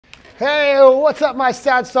Hey, what's up my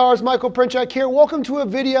stat stars? Michael Princhak here. Welcome to a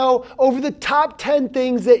video over the top 10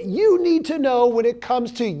 things that you need to know when it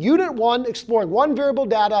comes to Unit 1, exploring one variable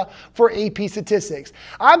data for AP statistics.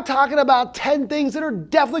 I'm talking about 10 things that are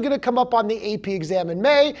definitely going to come up on the AP exam in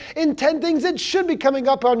May, and 10 things that should be coming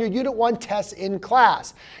up on your Unit 1 tests in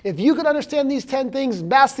class. If you can understand these 10 things,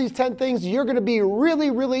 master these 10 things, you're going to be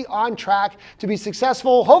really on track to be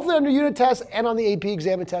successful, hopefully on your unit tests and on the AP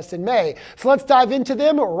exam and test in May. So let's dive into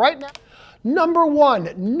them right now. Number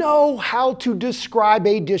one, know how to describe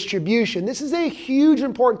a distribution. This is a huge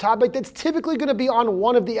important topic that's typically going to be on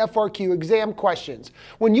one of the FRQ exam questions.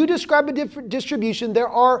 When you describe a distribution, there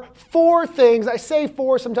are four things. I say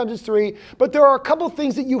four, sometimes it's three, but there are a couple of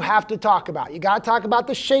things that you have to talk about. You got to talk about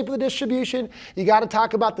the shape of the distribution, you got to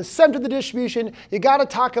talk about the center of the distribution, you got to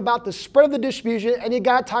talk about the spread of the distribution, and you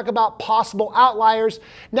got to talk about possible outliers.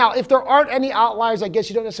 Now, if there aren't any outliers, I guess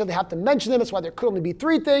you don't necessarily have to mention them. That's why there could only be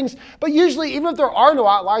three things, but usually even if there are no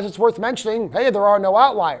outliers, it's worth mentioning, hey, there are no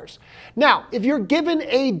outliers. Now, if you're given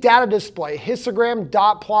a data display, histogram,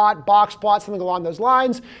 dot plot, box plot, something along those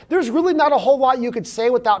lines, there's really not a whole lot you could say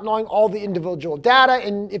without knowing all the individual data.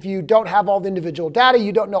 And if you don't have all the individual data,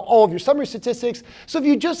 you don't know all of your summary statistics. So if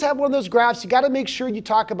you just have one of those graphs, you got to make sure you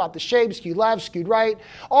talk about the shape, skewed left, skewed right,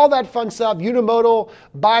 all that fun stuff, unimodal,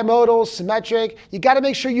 bimodal, symmetric. You got to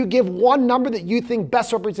make sure you give one number that you think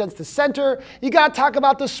best represents the center. You got to talk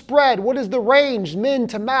about the spread. What is the range, min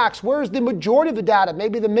to max? Where's the majority of the data?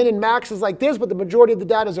 Maybe the min and max is like this, but the majority of the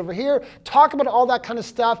data is over here. Talk about all that kind of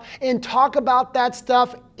stuff and talk about that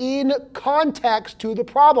stuff in context to the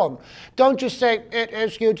problem. Don't just say it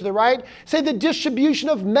is skewed to the right. Say the distribution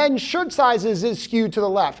of men's shirt sizes is skewed to the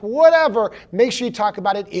left. Whatever, make sure you talk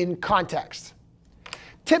about it in context.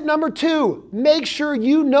 Tip number two, make sure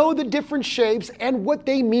you know the different shapes and what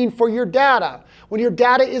they mean for your data. When your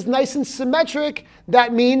data is nice and symmetric,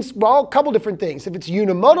 that means, well, a couple different things. If it's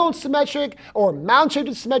unimodal and symmetric or mound-shaped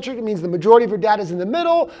and symmetric, it means the majority of your data is in the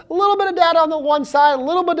middle, a little bit of data on the one side, a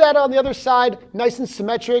little bit of data on the other side, nice and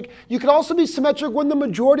symmetric. You can also be symmetric when the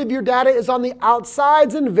majority of your data is on the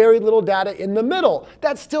outsides and very little data in the middle.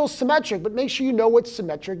 That's still symmetric, but make sure you know what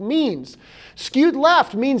symmetric means. Skewed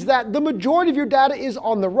left means that the majority of your data is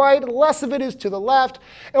on the right, less of it is to the left,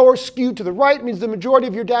 or skewed to the right means the majority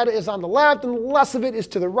of your data is on the left and less of it is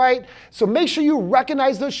to the right. So make sure you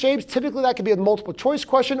recognize those shapes. Typically that could be a multiple choice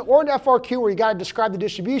question or an FRQ where you got to describe the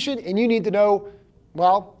distribution and you need to know,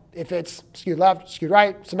 well, if it's skewed left, skewed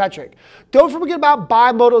right, symmetric. Don't forget about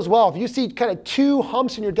bimodal as well. If you see kind of two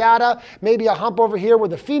humps in your data, maybe a hump over here where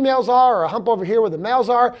the females are or a hump over here where the males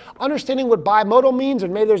are, understanding what bimodal means, or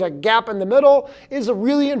maybe there's a gap in the middle, is a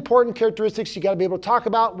really important characteristics you got to be able to talk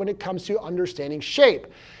about when it comes to understanding shape.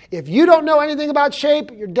 If you don't know anything about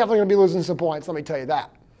shape, you're definitely going to be losing some points, let me tell you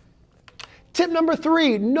that. Tip number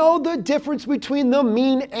three, know the difference between the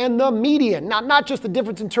mean and the median. Now, not just the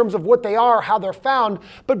difference in terms of what they are, how they're found,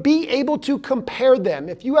 but be able to compare them.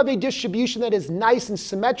 If you have a distribution that is nice and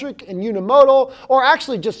symmetric and unimodal, or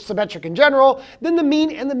actually just symmetric in general, then the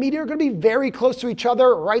mean and the median are going to be very close to each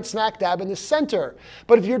other, right smack dab in the center.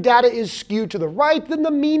 But if your data is skewed to the right, then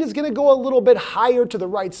the mean is going to go a little bit higher to the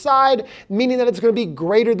right side, meaning that it's going to be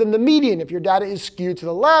greater than the median. If your data is skewed to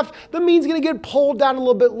the left, the mean is going to get pulled down a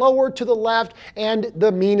little bit lower to the left, and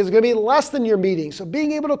the mean is going to be less than your median. So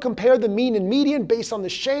being able to compare the mean and median based on the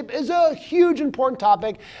shape is a huge important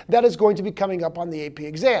topic that is going to be coming up on the AP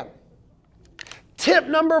exam. Tip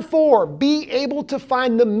number four, be able to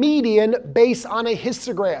find the median based on a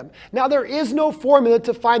histogram. Now, there is no formula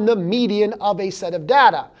to find the median of a set of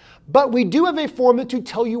data, but we do have a formula to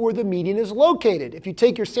tell you where the median is located. If you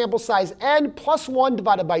take your sample size n plus 1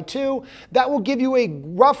 divided by 2, that will give you a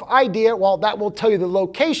rough idea. Well, that will tell you the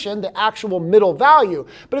location, the actual middle value.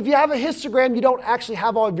 But if you have a histogram, you don't actually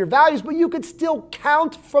have all of your values, but you could still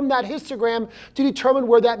count from that histogram to determine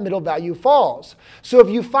where that middle value falls. So if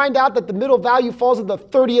you find out that the middle value falls at the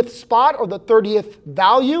 30th spot or the 30th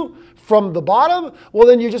value from the bottom, well,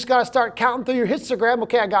 then you just got to start counting through your histogram.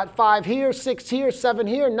 Okay, I got 5 here, 6 here, 7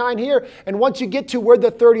 here, 9 here. And once you get to where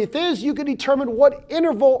the 30th is, you can determine what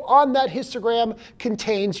interval on that histogram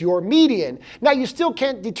contains your median. Now, you still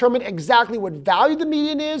can't determine exactly what value the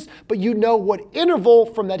median is, but you know what interval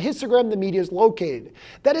from that histogram the median is located.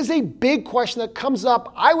 That is a big question that comes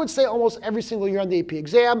up, I would say, almost every single year on the AP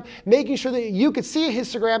exam, making sure that you could see a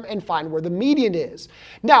histogram and find where the median is.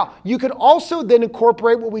 Now, you could also then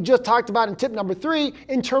incorporate what we just talked talked about in tip number 3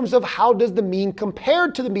 in terms of how does the mean compare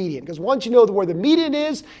to the median. Because once you know where the median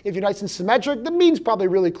is, if you're nice and symmetric, the mean's probably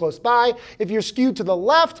really close by. If you're skewed to the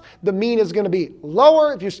left, the mean is going to be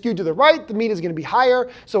lower. If you're skewed to the right, the mean is going to be higher.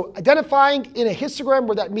 So identifying in a histogram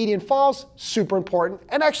where that median falls, super important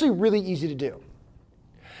and actually really easy to do.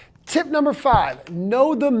 Tip number 5,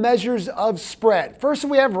 know the measures of spread. First,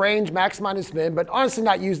 we have range, max minus min, but honestly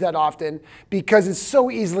not used that often because it's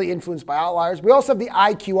so easily influenced by outliers. We also have the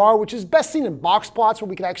IQR, which is best seen in box plots where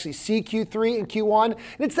we can actually see Q3 and Q1, and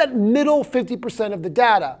it's that middle 50% of the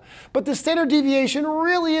data. But the standard deviation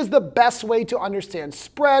really is the best way to understand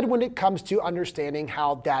spread when it comes to understanding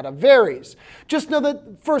how data varies. Just know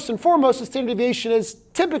that first and foremost, the standard deviation is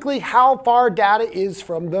typically how far data is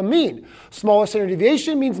from the mean. Smaller standard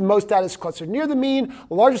deviation means most data is clustered near the mean.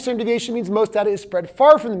 Larger standard deviation means most data is spread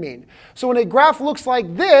far from the mean. So when a graph looks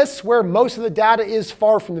like this, where most of the data is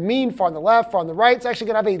far from the mean, far on the left, far on the right, it's actually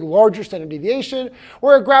going to have a larger standard deviation.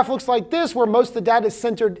 Where a graph looks like this, where most of the data is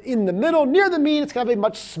centered in the middle, near the mean, it's going to have a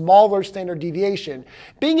much smaller standard deviation.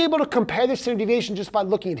 Being able to compare the standard deviation just by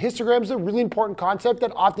looking at histograms is a really important concept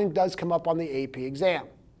that often does come up on the AP exam.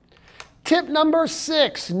 Tip number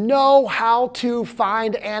 6, know how to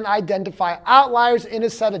find and identify outliers in a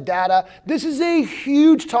set of data. This is a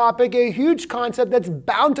huge topic, a huge concept that's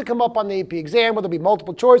bound to come up on the AP exam, whether it be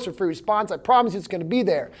multiple choice or free response. I promise you it's going to be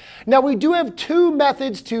there. Now, we do have 2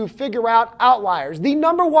 methods to figure out outliers. The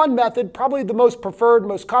number 1 method, probably the most preferred,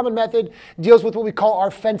 most common method, deals with what we call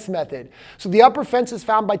our fence method. So the upper fence is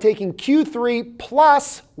found by taking Q3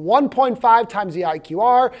 plus 1.5 times the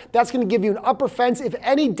IQR. That's going to give you an upper fence if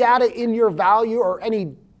any data in your value or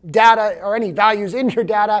any data or any values in your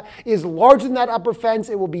data is larger than that upper fence,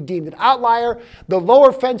 it will be deemed an outlier. The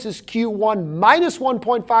lower fence is Q1 minus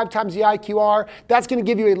 1.5 times the IQR. That's going to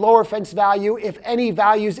give you a lower fence value. If any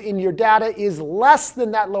values in your data is less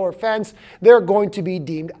than that lower fence, they're going to be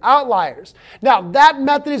deemed outliers. Now, that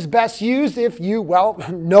method is best used if you, well,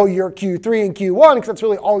 know your Q3 and Q1, because that's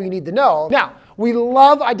really all you need to know. Now, we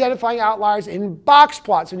love identifying outliers in box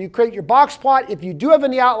plots. When you create your box plot, if you do have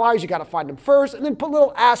any outliers, you got to find them first, and then put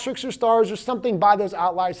little asterisks or stars or something by those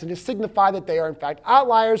outliers to just signify that they are in fact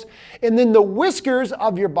outliers. And then the whiskers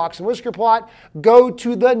of your box and whisker plot go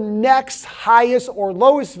to the next highest or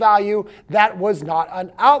lowest value that was not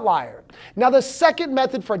an outlier. Now, the second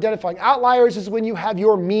method for identifying outliers is when you have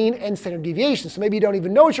your mean and standard deviation. So maybe you don't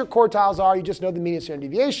even know what your quartiles are, you just know the mean and standard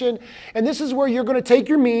deviation. And this is where you're going to take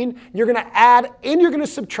your mean, you're going to add, and you're going to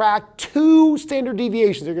subtract 2 standard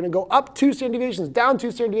deviations. You're going to go up 2 standard deviations, down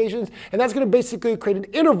 2 standard deviations, and that's going to basically create an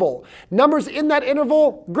interval. Numbers in that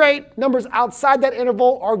interval, great. Numbers outside that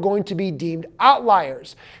interval are going to be deemed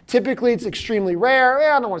outliers. Typically, it's extremely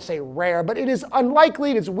rare. I don't want to say rare, but it is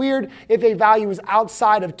unlikely, it is weird if a value is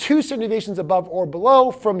outside of 2 standard deviations above or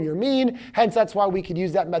below from your mean. Hence, that's why we could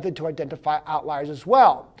use that method to identify outliers as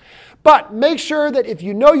well. But make sure that if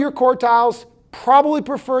you know your quartiles, probably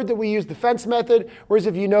preferred that we use the fence method, whereas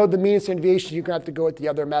if you know the mean and standard deviation, you're going to have to go with the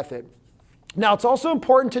other method. Now, it's also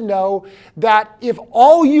important to know that if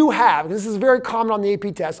all you have, this is very common on the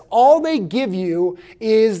AP test, all they give you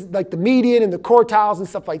is like the median and the quartiles and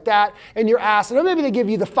stuff like that, and you're asked, or maybe they give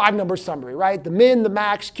you the 5-number summary, right? The min, the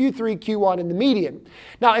max, Q3, Q1, and the median.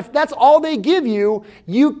 Now, if that's all they give you,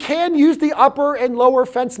 you can use the upper and lower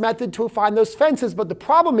fence method to find those fences, but the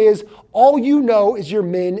problem is all you know is your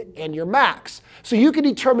min and your max. So you can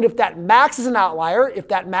determine if that max is an outlier. If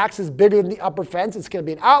that max is bigger than the upper fence, it's going to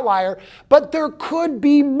be an outlier. But there could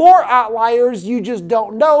be more outliers you just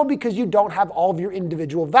don't know because you don't have all of your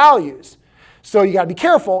individual values. So you got to be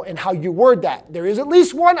careful in how you word that. There is at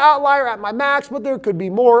least one outlier at my max, but there could be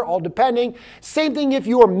more, all depending. Same thing if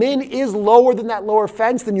your min is lower than that lower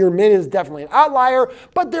fence, then your min is definitely an outlier.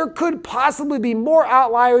 But there could possibly be more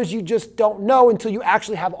outliers you just don't know until you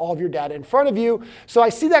actually have all of your data in front of you. So I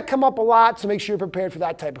see that come up a lot, so make sure you're prepared for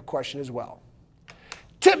that type of question as well.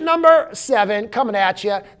 Tip number 7, coming at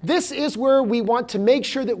you. This is where we want to make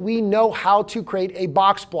sure that we know how to create a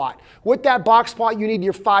box plot. With that box plot, you need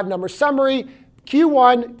your 5-number summary,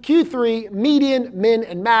 Q1, Q3, median, min,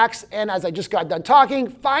 and max. And as I just got done talking,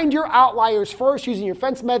 find your outliers first using your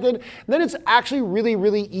fence method. And then it's actually really,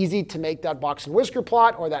 really easy to make that box and whisker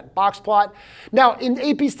plot or that box plot. Now, in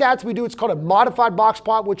AP Stats, we do what's called a modified box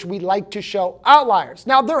plot, which we like to show outliers.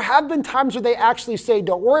 Now, there have been times where they actually say,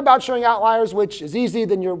 don't worry about showing outliers, which is easy.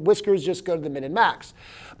 Then your whiskers just go to the min and max.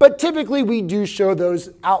 But typically, we do show those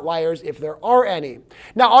outliers if there are any.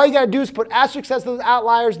 Now, all you got to do is put asterisks as those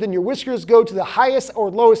outliers. Then your whiskers go to the highest or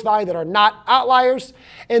lowest value that are not outliers.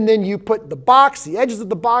 And then you put the box, the edges of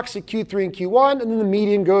the box at Q3 and Q1. And then the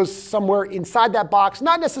median goes somewhere inside that box,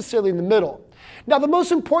 not necessarily in the middle. Now, the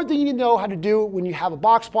most important thing you need to know how to do when you have a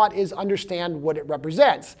box plot is understand what it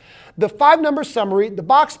represents. The 5-number summary, the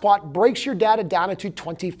box plot, breaks your data down into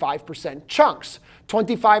 25% chunks.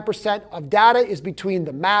 25% of data is between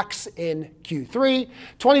the max in Q3.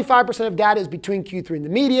 25% of data is between Q3 and the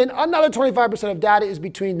median. Another 25% of data is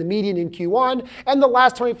between the median and Q1. And the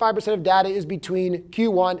last 25% of data is between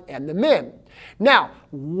Q1 and the min. Now,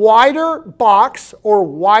 wider box or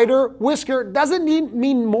wider whisker doesn't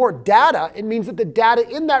mean more data. It means that the data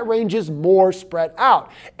in that range is more spread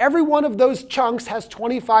out. Every one of those chunks has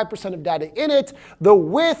 25% of data in it. The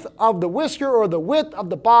width of the whisker or the width of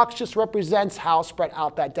the box just represents how spread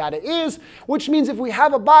out that data is, which means if we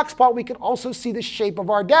have a box plot, we can also see the shape of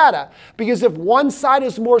our data. Because if one side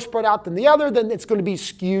is more spread out than the other, then it's going to be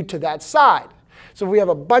skewed to that side. So if we have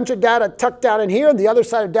a bunch of data tucked down in here and the other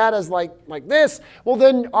side of data is like this, well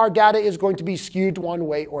then our data is going to be skewed one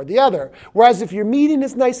way or the other. Whereas if your median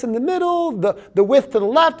is nice in the middle, the width to the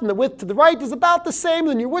left and the width to the right is about the same,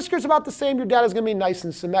 then your whisker is about the same, your data is going to be nice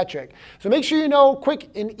and symmetric. So make sure you know quick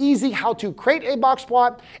and easy how to create a box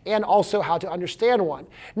plot and also how to understand one.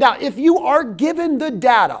 Now, if you are given the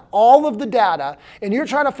data, all of the data, and you're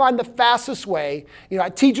trying to find the fastest way,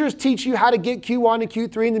 teachers teach you how to get Q1 and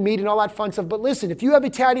Q3 and the median and all that fun stuff, but listen, if you have a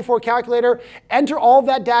TI-84 calculator, enter all of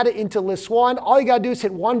that data into list 1. All you got to do is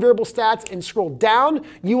hit one variable stats and scroll down.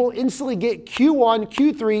 You will instantly get Q1,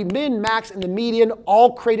 Q3, min, max, and the median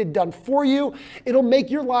all created, done for you. It'll make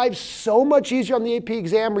your life so much easier on the AP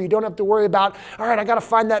exam where you don't have to worry about, all right, I got to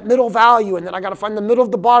find that middle value, and then I got to find the middle of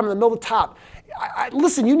the bottom and the middle of the top.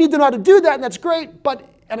 Listen, you need to know how to do that, and that's great, but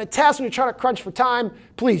on a test when you're trying to crunch for time,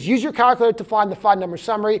 please use your calculator to find the 5-number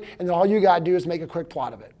summary, and then all you got to do is make a quick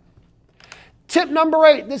plot of it. Tip number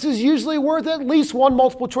 8, this is usually worth at least one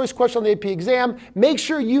multiple choice question on the AP exam. Make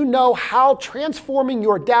sure you know how transforming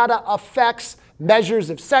your data affects measures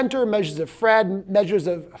of center, measures of spread,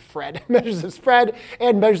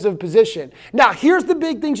 and measures of position. Now, here's the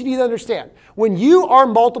big things you need to understand. When you are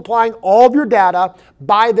multiplying all of your data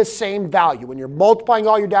by the same value, when you're multiplying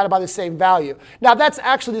all your data by the same value, now that's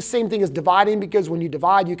actually the same thing as dividing, because when you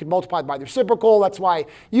divide, you can multiply by the reciprocal. That's why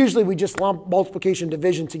usually we just lump multiplication and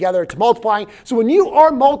division together to multiplying. So when you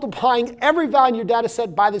are multiplying every value in your data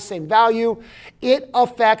set by the same value, it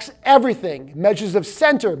affects everything. Measures of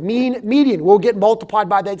center, mean, median will get multiplied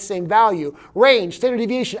by that same value. Range, standard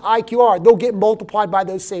deviation, IQR, they'll get multiplied by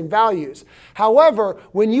those same values. However,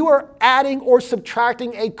 when you are adding or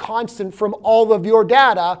subtracting a constant from all of your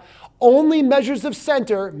data, only measures of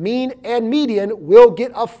center, mean, and median will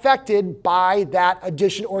get affected by that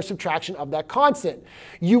addition or subtraction of that constant.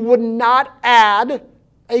 You would not add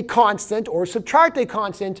a constant or subtract a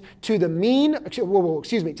constant to the mean, to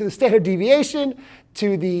the standard deviation,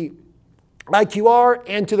 to the IQR,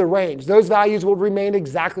 and to the range. Those values will remain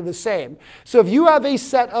exactly the same. So if you have a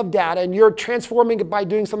set of data and you're transforming it by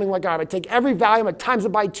doing something like, I take every value, I times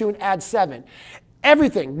it by 2 and add 7.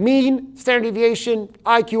 Everything, mean, standard deviation,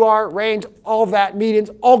 IQR, range, all of that,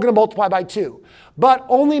 median's all going to multiply by 2. But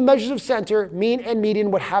only measures of center, mean, and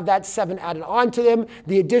median would have that 7 added onto them.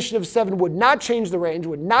 The addition of 7 would not change the range,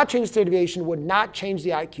 would not change the standard deviation, would not change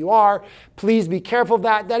the IQR. Please be careful of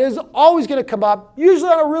that. That is always going to come up,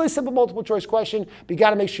 usually on a really simple multiple choice question, but you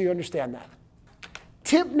got to make sure you understand that.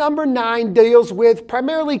 Tip number 9 deals with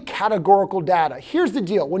primarily categorical data. Here's the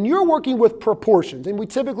deal. When you're working with proportions, and we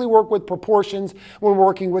typically work with proportions when we're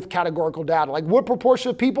working with categorical data, like what proportion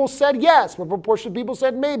of people said yes, what proportion of people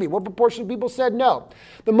said maybe, what proportion of people said no.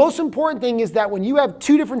 The most important thing is that when you have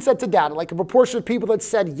two different sets of data, like a proportion of people that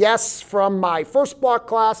said yes from my first block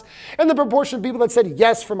class and the proportion of people that said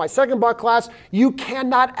yes from my second block class, you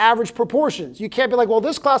cannot average proportions. You can't be like, well,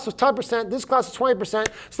 this class was 10%, this class was 20%,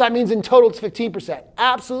 so that means in total it's 15%.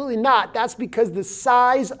 Absolutely not. That's because the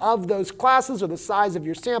size of those classes or the size of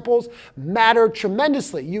your samples matter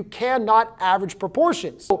tremendously. You cannot average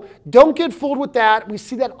proportions. So don't get fooled with that. We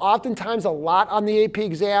see that oftentimes a lot on the AP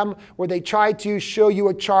exam where they try to show you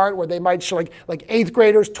a chart where they might show like 8th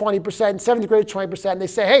graders 20%, 7th graders 20%, and they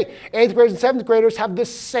say, hey, 8th graders and 7th graders have the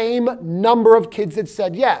same number of kids that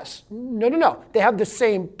said yes. No, no, no. They have the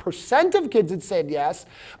same percent of kids that said yes,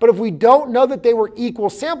 but if we don't know that they were equal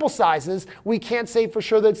sample sizes, we can't say for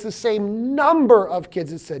sure that it's the same number of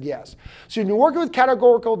kids that said yes. So when you're working with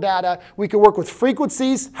categorical data, we can work with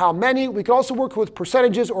frequencies, how many. We can also work with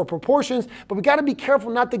percentages or proportions, but we got to be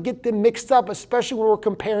careful not to get them mixed up, especially when we're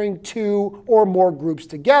comparing two or more groups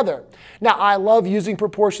together. Now, I love using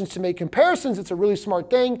proportions to make comparisons. It's a really smart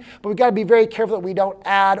thing, but we got to be very careful that we don't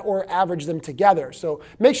add or average them together. So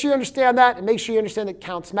make sure you understand that, and make sure you understand that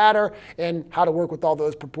counts matter and how to work with all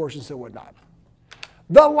those proportions and whatnot.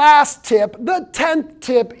 The last tip, the 10th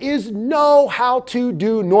tip, is know how to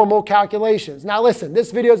do normal calculations. Now listen,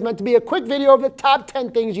 this video is meant to be a quick video of the top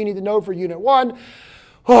 10 things you need to know for Unit 1.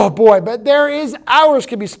 Oh boy, but hours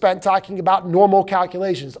can be spent talking about normal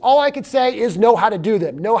calculations. All I could say is know how to do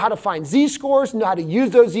them. Know how to find z-scores, know how to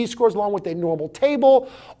use those z-scores along with a normal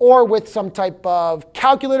table or with some type of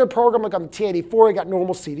calculator program like on the T84. You got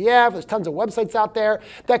normal CDF. There's tons of websites out there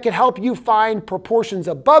that can help you find proportions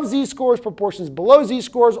above z-scores, proportions below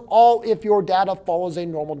z-scores, all if your data follows a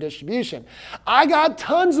normal distribution. I got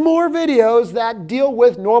tons more videos that deal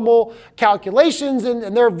with normal calculations,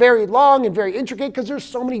 and they're very long and very intricate because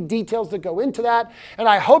there's so many details that go into that. And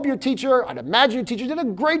I hope your teacher, I'd imagine your teacher did a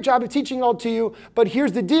great job of teaching it all to you. But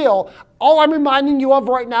here's the deal. All I'm reminding you of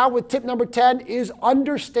right now with tip number 10 is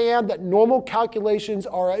understand that normal calculations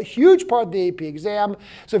are a huge part of the AP exam.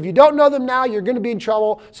 So if you don't know them now, you're going to be in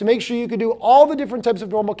trouble. So make sure you can do all the different types of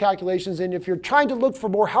normal calculations. And if you're trying to look for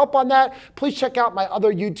more help on that, please check out my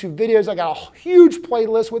other YouTube videos. I got a huge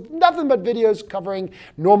playlist with nothing but videos covering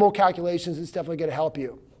normal calculations. It's definitely going to help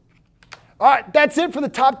you. All right, that's it for the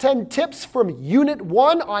top 10 tips from Unit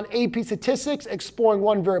 1 on AP Statistics, exploring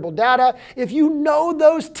one variable data. If you know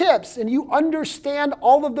those tips and you understand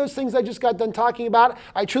all of those things I just got done talking about,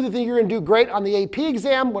 I truly think you're going to do great on the AP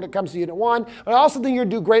exam when it comes to Unit 1. But I also think you're going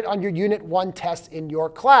to do great on your Unit 1 test in your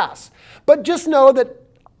class. But just know that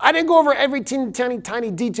I didn't go over every tiny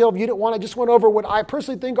detail of Unit 1. I just went over what I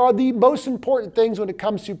personally think are the most important things when it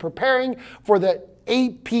comes to preparing for the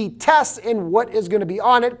AP tests and what is going to be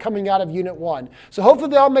on it coming out of Unit 1. So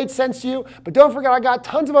hopefully they all made sense to you. But don't forget, I got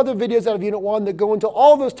tons of other videos out of Unit 1 that go into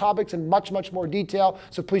all of those topics in much more detail.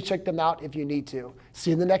 So please check them out if you need to.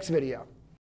 See you in the next video.